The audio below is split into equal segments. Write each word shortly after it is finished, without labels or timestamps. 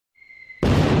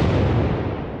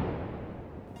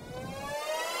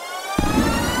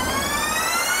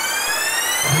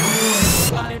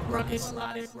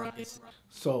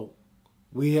So,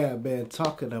 we have been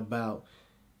talking about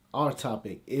our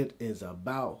topic. It is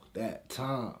about that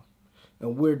time.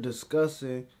 And we're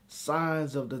discussing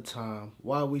signs of the time,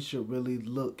 why we should really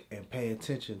look and pay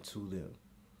attention to them.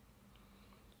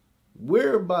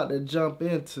 We're about to jump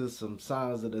into some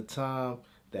signs of the time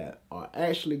that are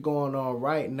actually going on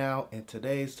right now in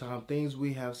today's time. Things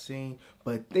we have seen,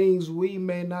 but things we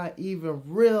may not even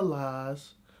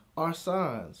realize are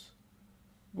signs.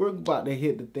 We're about to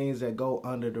hit the things that go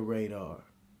under the radar.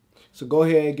 So go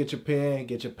ahead and get your pen,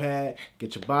 get your pad,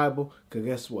 get your Bible, because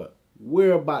guess what?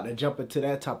 We're about to jump into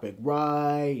that topic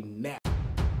right now.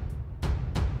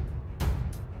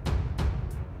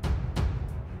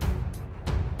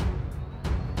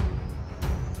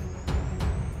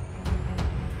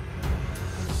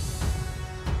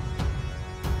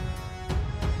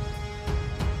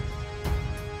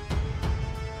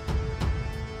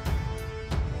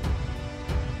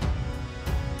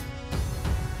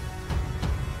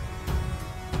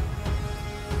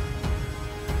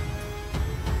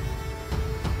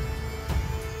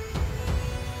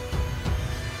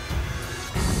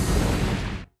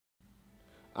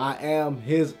 I am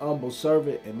his humble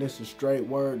servant, and this is Straight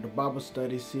Word, the Bible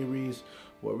study series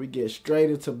where we get straight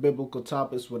into biblical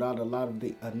topics without a lot of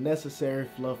the unnecessary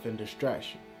fluff and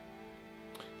distraction.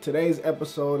 Today's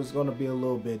episode is going to be a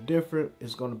little bit different.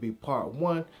 It's going to be part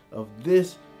one of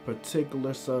this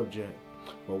particular subject.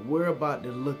 But we're about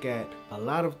to look at a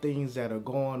lot of things that are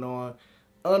going on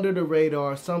under the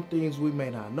radar. Some things we may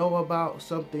not know about,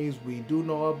 some things we do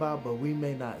know about, but we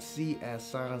may not see as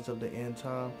signs of the end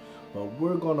time. But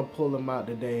we're going to pull them out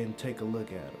today and take a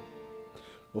look at them.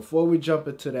 Before we jump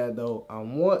into that though, I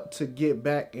want to get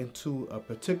back into a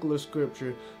particular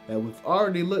scripture that we've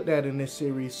already looked at in this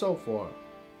series so far.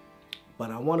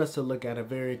 But I want us to look at a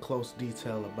very close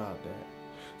detail about that.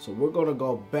 So we're going to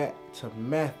go back to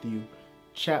Matthew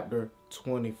chapter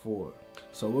 24.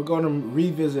 So we're going to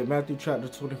revisit Matthew chapter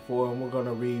 24 and we're going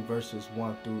to read verses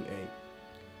 1 through 8.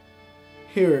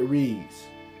 Here it reads,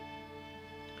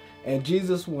 "And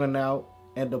Jesus went out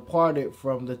and departed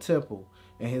from the temple,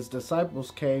 and his disciples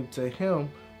came to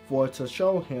him for to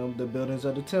show him the buildings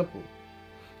of the temple.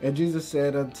 And Jesus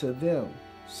said unto them,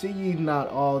 See ye not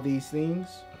all these things?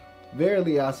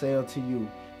 Verily I say unto you,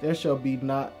 there shall be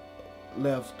not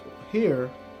left here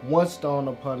one stone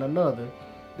upon another,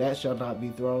 that shall not be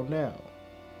thrown down.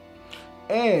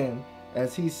 And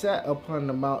as he sat upon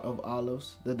the Mount of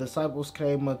Olives, the disciples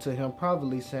came unto him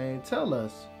privately, saying, Tell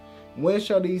us, when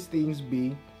shall these things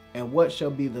be, and what shall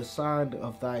be the sign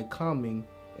of thy coming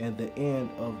and the end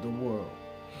of the world?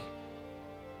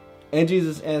 And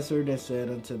Jesus answered and said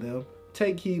unto them,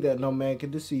 Take heed that no man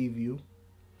can deceive you.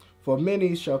 For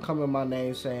many shall come in my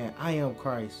name, saying, I am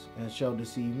Christ, and shall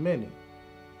deceive many.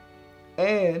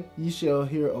 And ye shall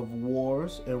hear of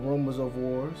wars and rumors of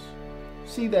wars.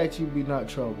 See that ye be not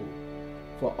troubled.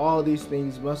 For all these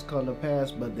things must come to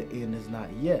pass, but the end is not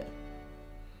yet.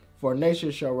 For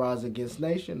nation shall rise against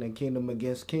nation, and kingdom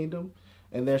against kingdom,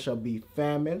 and there shall be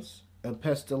famines, and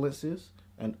pestilences,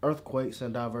 and earthquakes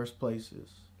in diverse places.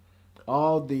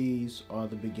 All these are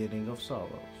the beginning of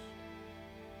sorrows."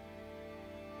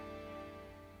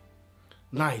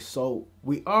 Nice. So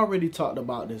we already talked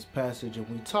about this passage, and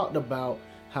we talked about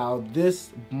how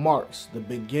this marks the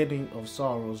beginning of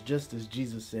sorrows, just as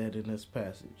Jesus said in this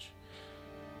passage.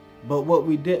 But what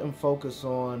we didn't focus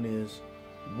on is,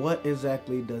 what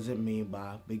exactly does it mean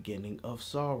by beginning of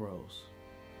sorrows?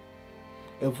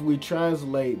 If we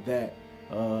translate that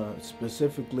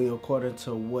specifically according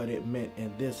to what it meant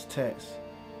in this text,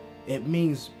 it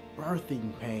means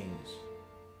birthing pains.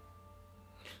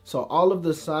 So all of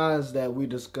the signs that we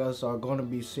discuss are going to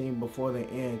be seen before the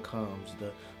end comes.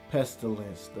 The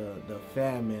pestilence, the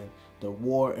famine, the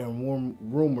war and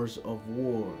rumors of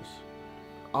wars.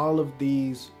 All of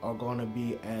these are going to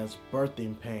be as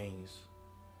birthing pains.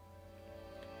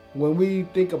 When we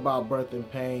think about birthing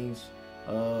pains,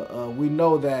 we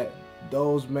know that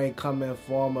those may come in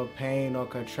form of pain or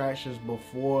contractions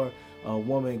before a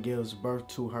woman gives birth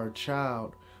to her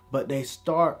child, but they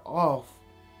start off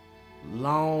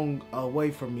long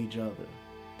away from each other.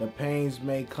 The pains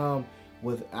may come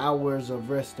with hours of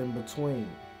rest in between.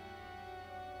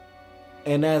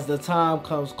 And as the time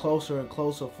comes closer and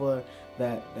closer for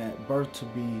that birth to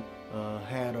be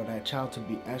had, or that child to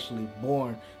be actually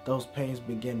born, those pains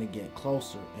begin to get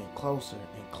closer and closer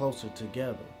and closer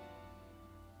together.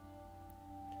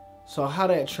 So how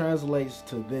that translates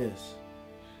to this,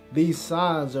 these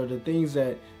signs are the things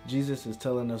that Jesus is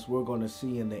telling us we're going to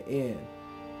see in the end.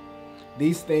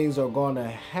 These things are going to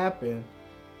happen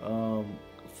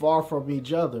far from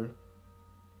each other,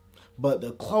 But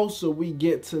the closer we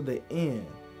get to the end,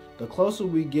 the closer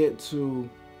we get to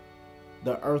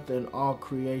the earth and all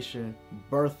creation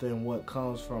birthing what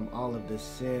comes from all of the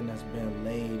sin that's been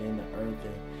laid in the earth,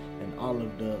 and all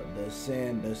of the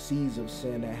sin, the seeds of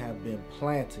sin that have been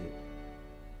planted,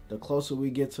 the closer we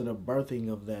get to the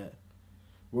birthing of that,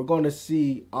 we're going to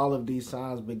see all of these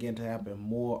signs begin to happen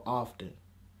more often.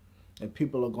 And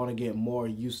people are going to get more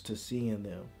used to seeing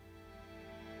them.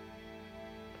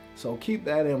 So keep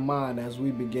that in mind as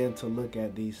we begin to look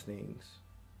at these things.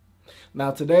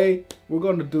 Now today, we're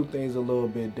going to do things a little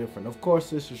bit different. Of course,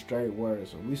 this is straight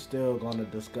words, so we're still going to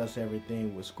discuss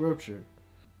everything with scripture.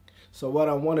 So what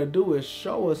I want to do is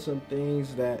show us some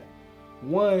things that,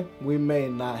 one, we may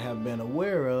not have been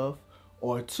aware of,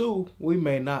 or two, we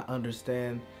may not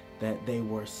understand that they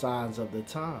were signs of the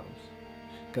times.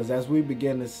 Because as we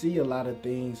begin to see a lot of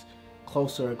things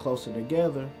closer and closer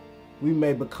together, we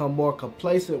may become more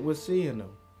complacent with seeing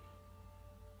them.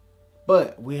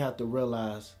 But we have to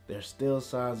realize they're still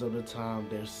signs of the time.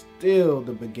 They're still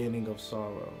the beginning of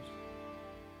sorrows.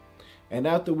 And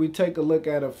after we take a look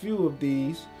at a few of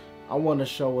these, I want to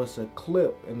show us a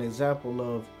clip, an example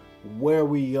of where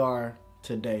we are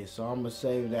today. So I'm going to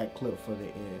save that clip for the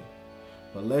end.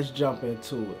 But let's jump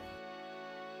into it.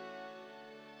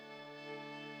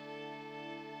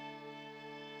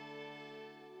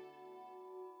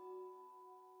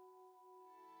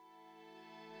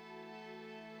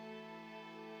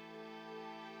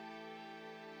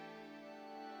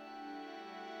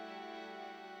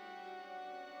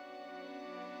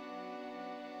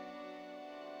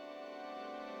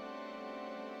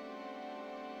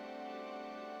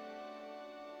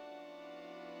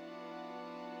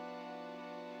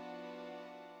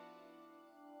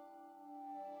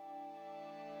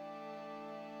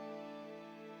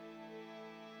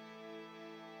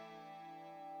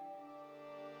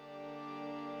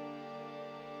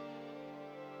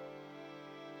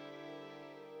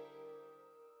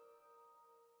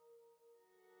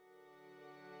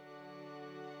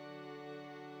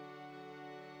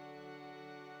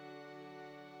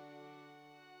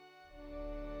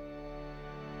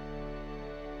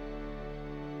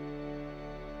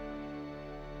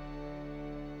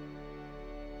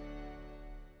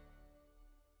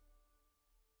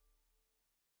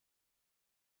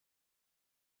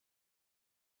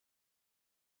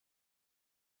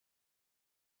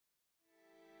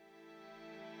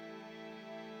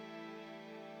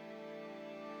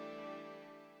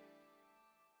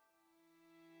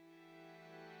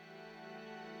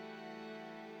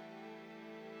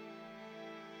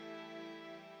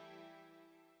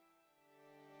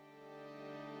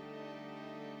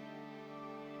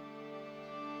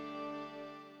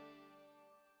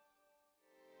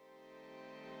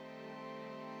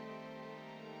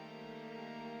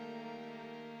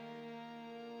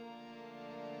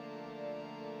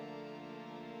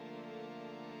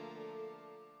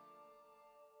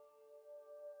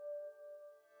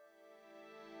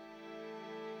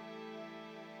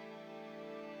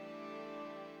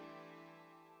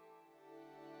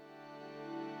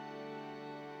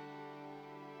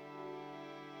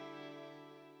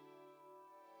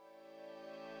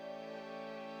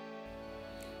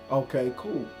 Okay,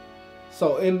 cool.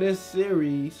 So in this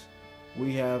series,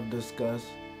 we have discussed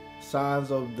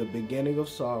signs of the beginning of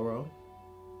sorrow.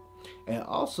 And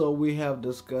also we have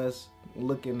discussed,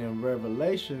 looking in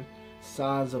Revelation,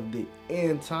 signs of the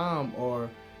end time, or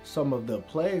some of the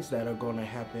plagues that are going to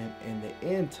happen in the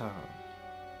end time.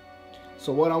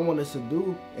 So what I want us to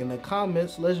do in the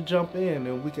comments, let's jump in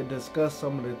and we can discuss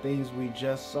some of the things we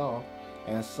just saw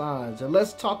as signs. And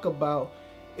let's talk about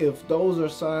if those are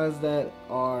signs that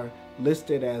are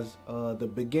listed as the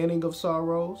beginning of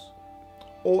sorrows,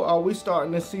 or are we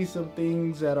starting to see some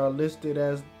things that are listed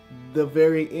as the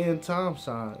very end time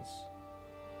signs?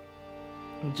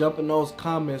 Jump in those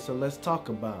comments and let's talk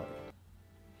about it.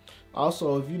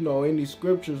 Also, if you know any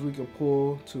scriptures we can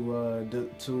pull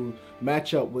to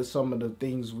match up with some of the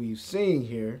things we've seen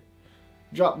here,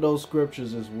 drop those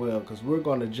scriptures as well, because we're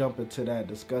going to jump into that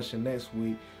discussion next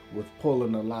week with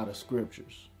pulling a lot of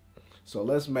scriptures. So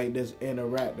let's make this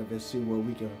interactive and see what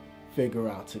we can figure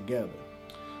out together.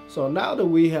 So now that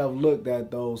we have looked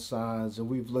at those signs and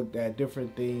we've looked at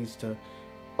different things to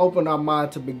open our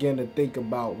mind to begin to think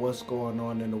about what's going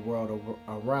on in the world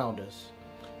around us,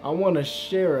 I want to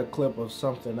share a clip of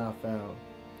something I found.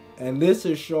 And this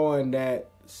is showing that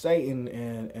Satan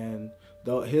and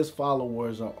his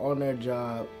followers are on their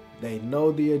job. They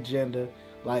know the agenda.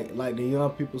 Like the young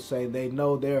people say, they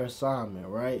know their assignment,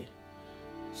 right?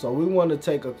 So we want to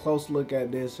take a close look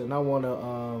at this, and I want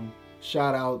to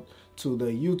shout out to the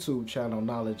YouTube channel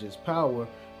Knowledge is Power,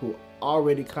 who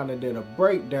already kind of did a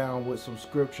breakdown with some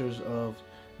scriptures of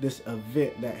this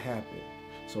event that happened.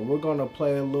 So we're going to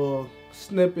play a little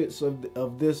snippets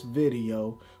of this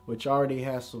video, which already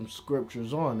has some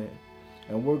scriptures on it.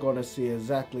 And we're going to see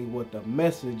exactly what the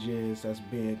message is that's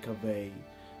being conveyed,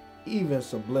 even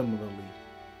subliminally.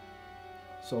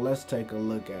 So let's take a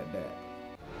look at that.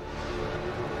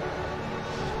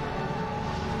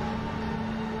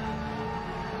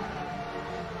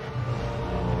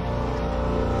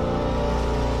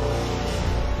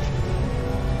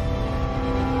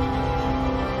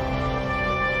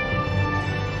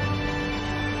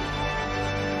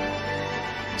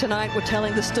 Tonight we're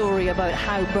telling the story about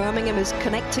how Birmingham is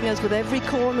connecting us with every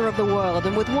corner of the world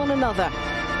and with one another.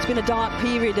 It's been a dark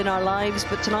period in our lives,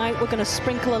 but tonight we're going to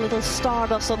sprinkle a little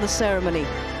stardust on the ceremony.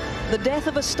 The death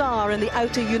of a star in the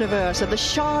outer universe and the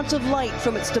shards of light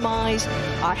from its demise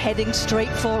are heading straight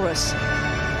for us.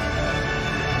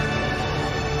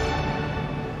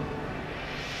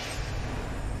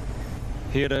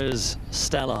 Here is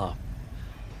Stella,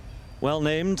 well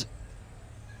named,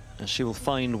 and she will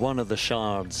find one of the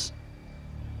shards.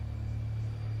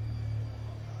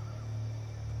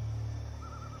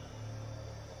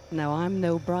 Now, I'm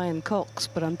no Brian Cox,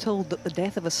 but I'm told that the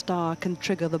death of a star can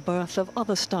trigger the birth of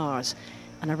other stars,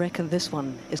 and I reckon this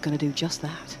one is going to do just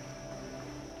that.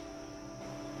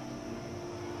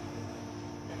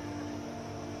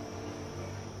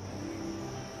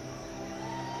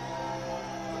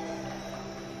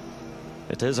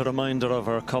 It is a reminder of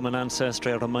our common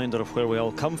ancestry, a reminder of where we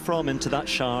all come from. Into that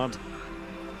shard,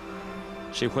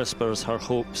 she whispers her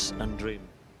hopes and dreams.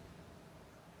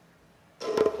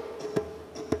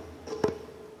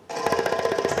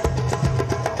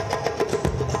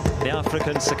 The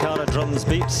African Sakara drums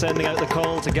beat, sending out the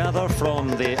call to gather from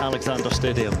the Alexander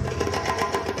Stadium.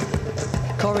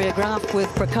 Choreographed with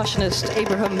percussionist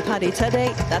Abraham Paddy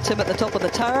Teddy, that's him at the top of the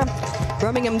tower.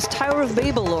 Birmingham's Tower of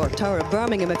Babel, or Tower of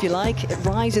Birmingham if you like, it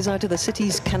rises out of the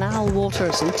city's canal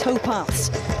waters and towpaths.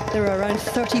 There are around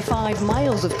 35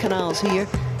 miles of canals here.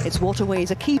 Its waterways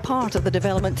a key part of the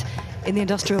development in the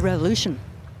Industrial Revolution.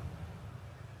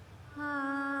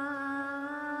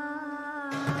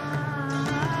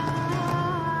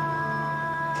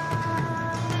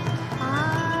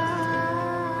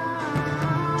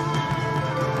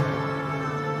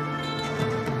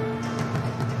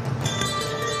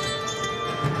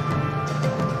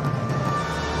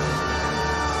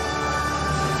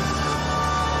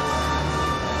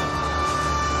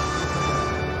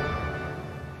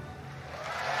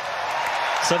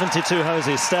 "72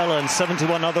 houses, Stella and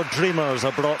 71 other dreamers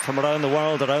are brought from around the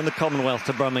world, around the Commonwealth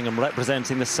to Birmingham,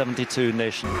 representing the 72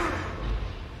 nations."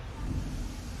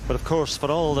 But of course, for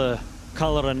all the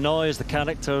colour and noise, the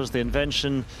characters, the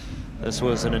invention, this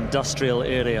was an industrial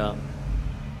area.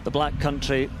 The Black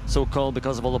Country, so-called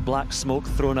because of all the black smoke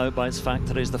thrown out by its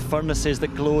factories, the furnaces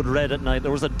that glowed red at night.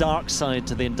 There was a dark side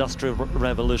to the Industrial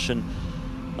Revolution,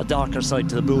 a darker side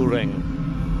to the bull ring.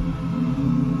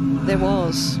 There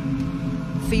was.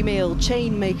 Female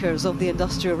chain makers of the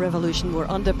Industrial Revolution were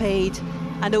underpaid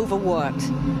and overworked.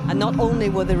 And not only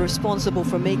were they responsible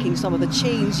for making some of the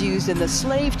chains used in the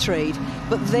slave trade,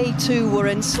 but they too were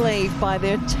enslaved by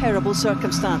their terrible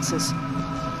circumstances.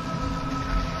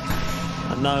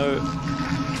 And now,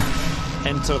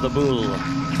 enter the bull.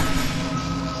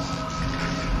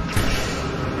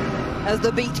 As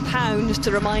the beat pounds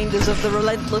to remind us of the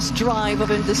relentless drive of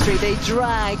industry, they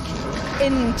drag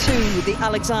into the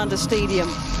Alexander Stadium.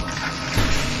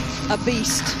 A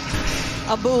beast,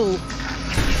 a bull,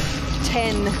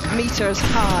 10 meters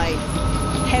high,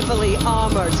 heavily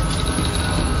armored.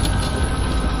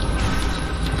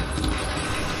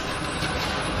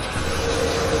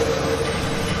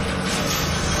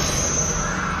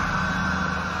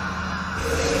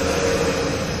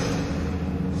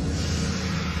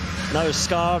 Now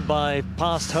scarred by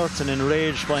past hurt and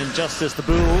enraged by injustice, the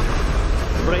bull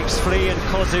breaks free and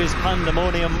causes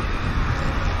pandemonium.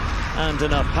 And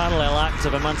in a parallel act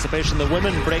of emancipation, the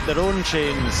women break their own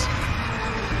chains.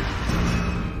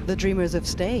 The dreamers have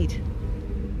stayed.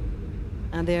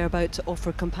 And they're about to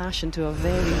offer compassion to a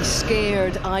very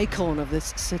scared icon of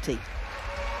this city.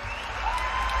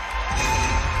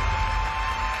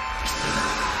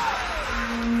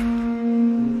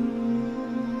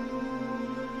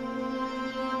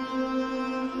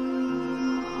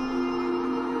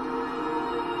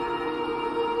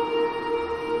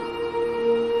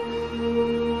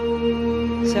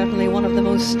 Certainly one of the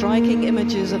most striking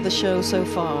images of the show so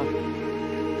far.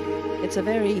 It's a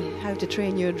very How to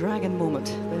Train Your Dragon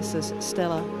moment. This is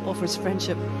Stella offers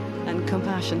friendship and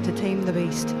compassion to tame the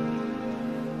beast.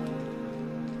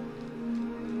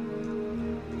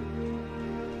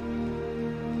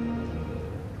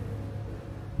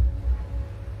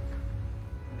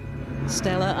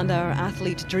 and our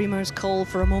athlete dreamers call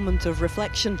for a moment of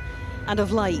reflection and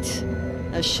of light,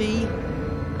 as she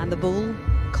and the bull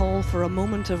call for a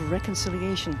moment of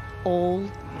reconciliation. All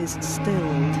is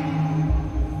stilled.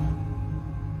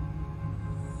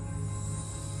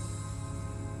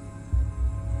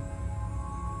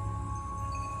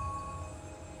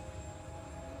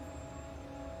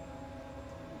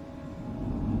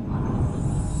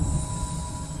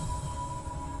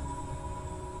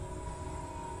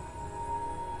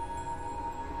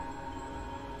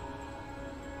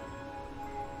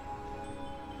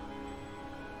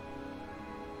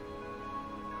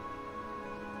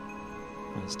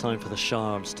 It's time for the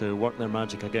shards to work their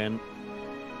magic again.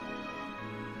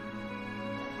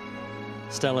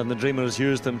 Stella and the Dreamers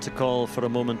used them to call for a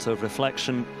moment of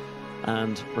reflection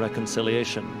and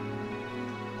reconciliation.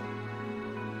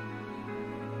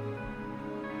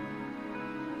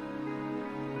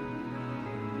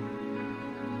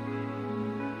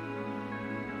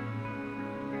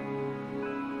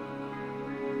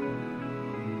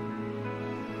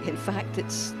 In fact,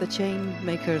 it's the chain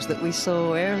makers that we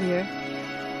saw earlier.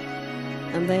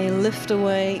 And they lift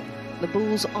away the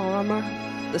bull's armor,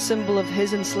 the symbol of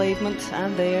his enslavement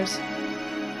and theirs.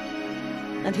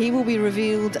 And he will be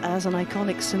revealed as an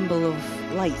iconic symbol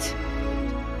of light.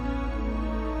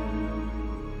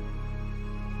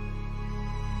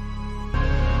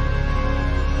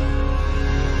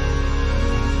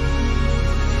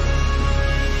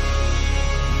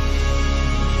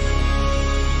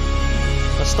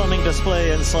 A stunning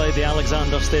display inside the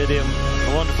Alexander Stadium.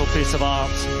 A wonderful piece of art.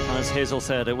 As Hazel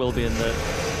said, it will be in the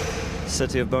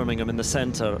city of Birmingham, in the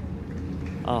centre,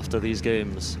 after these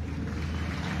games.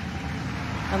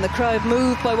 And the crowd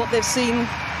moved by what they've seen.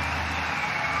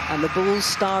 And the Bulls'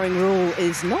 starring role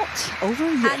is not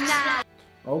over yet.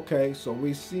 Okay, so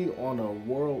we see on a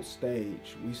world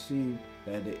stage, we see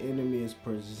that the enemy is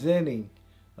presenting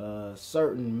a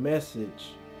certain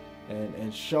message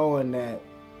and showing that,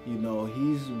 you know,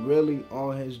 he's really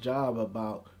on his job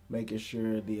about making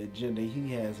sure the agenda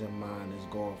he has in mind is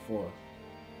going forth.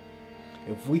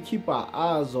 If we keep our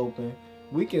eyes open,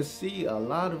 we can see a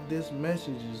lot of this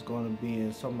message is going to be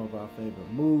in some of our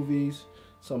favorite movies,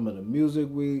 some of the music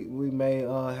we may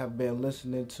have been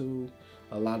listening to,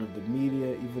 a lot of the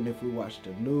media, even if we watch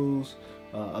the news.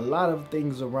 A lot of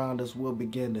things around us will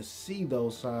begin to see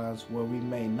those signs where we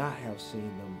may not have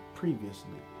seen them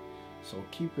previously. So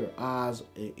keep your eyes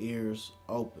and ears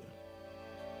open.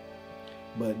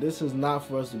 But this is not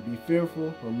for us to be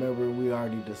fearful. Remember, we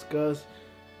already discussed,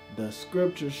 the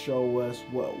scriptures show us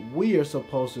what we are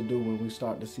supposed to do when we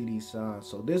start to see these signs.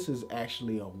 So this is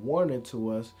actually a warning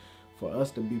to us for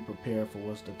us to be prepared for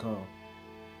what's to come.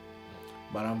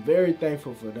 But I'm very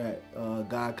thankful for that.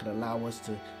 God could allow us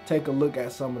to take a look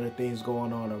at some of the things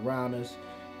going on around us.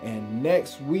 And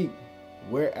next week,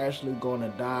 we're actually going to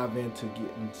dive into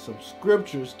getting some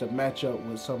scriptures to match up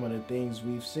with some of the things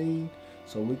we've seen,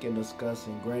 so we can discuss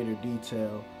in greater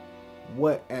detail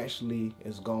what actually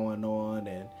is going on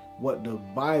and what the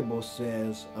Bible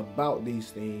says about these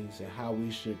things and how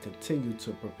we should continue to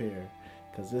prepare.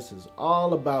 Because this is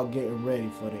all about getting ready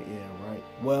for the end, right?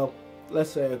 Well,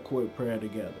 let's say a quick prayer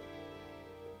together.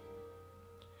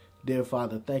 Dear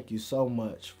Father, thank you so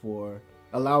much for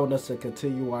allowing us to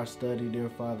continue our study, dear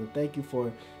Father. Thank you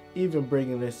for even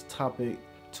bringing this topic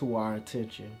to our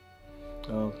attention.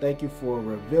 Thank you for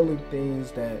revealing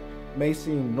things that may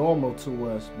seem normal to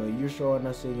us, but you're showing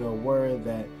us in your word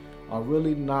that are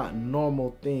really not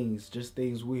normal things, just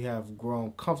things we have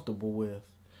grown comfortable with.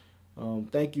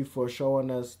 Thank you for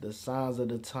showing us the signs of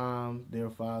the time,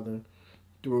 dear Father,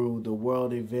 through the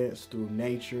world events, through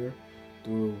nature,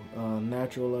 through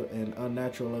natural and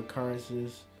unnatural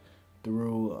occurrences,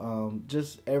 through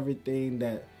just everything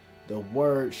that the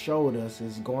word showed us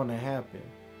is going to happen.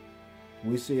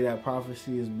 We see that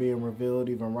prophecy is being revealed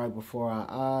even right before our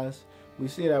eyes. We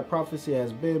see that prophecy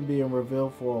has been being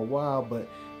revealed for a while, but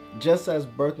just as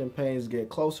birthing pains get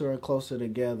closer and closer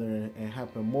together and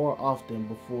happen more often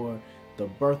before the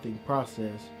birthing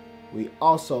process, we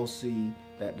also see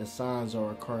that the signs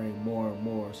are occurring more and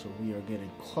more, so we are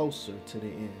getting closer to the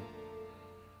end.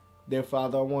 Dear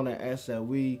Father, I want to ask that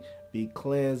we be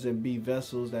cleansed and be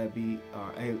vessels that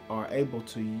are able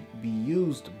to be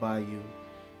used by you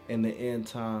in the end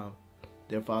time.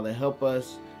 Dear Father, help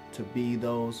us to be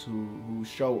those who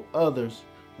show others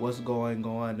what's going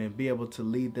on and be able to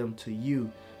lead them to you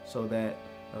so that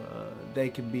they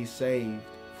can be saved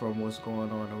from what's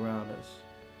going on around us.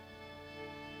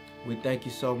 We thank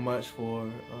you so much for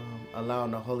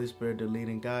allowing the Holy Spirit to lead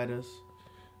and guide us.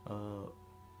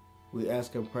 We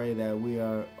ask and pray that we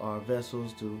are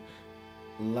vessels to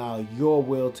allow your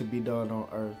will to be done on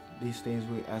earth. These things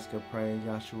we ask and pray in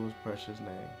Yahshua's precious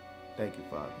name. Thank you,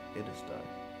 Father. It is done.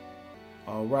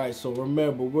 All right, so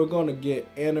remember, we're going to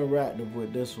get interactive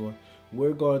with this one.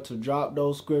 We're going to drop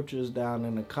those scriptures down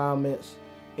in the comments.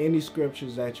 Any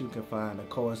scriptures that you can find to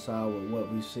coincide with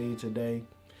what we see today.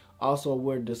 Also,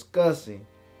 we're discussing,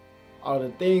 are the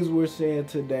things we're seeing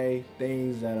today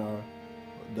things that are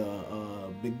the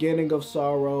beginning of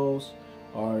sorrows?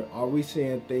 Or are we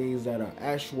seeing things that are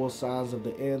actual signs of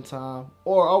the end time?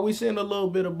 Or are we seeing a little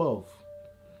bit of both?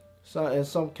 So in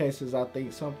some cases, I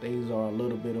think some things are a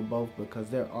little bit of both because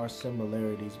there are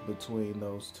similarities between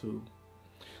those two.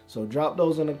 So drop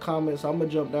those in the comments. I'm going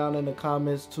to jump down in the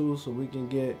comments too so we can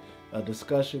get a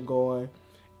discussion going.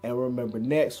 And remember,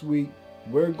 next week,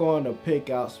 we're going to pick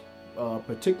out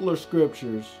particular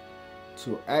scriptures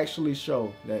to actually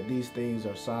show that these things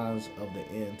are signs of the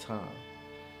end time.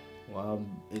 Well,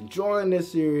 I'm enjoying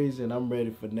this series and I'm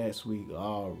ready for next week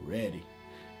already.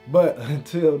 But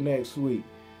until next week,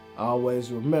 always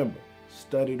remember,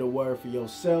 study the word for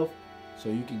yourself so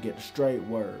you can get the straight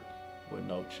word with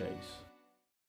no chase.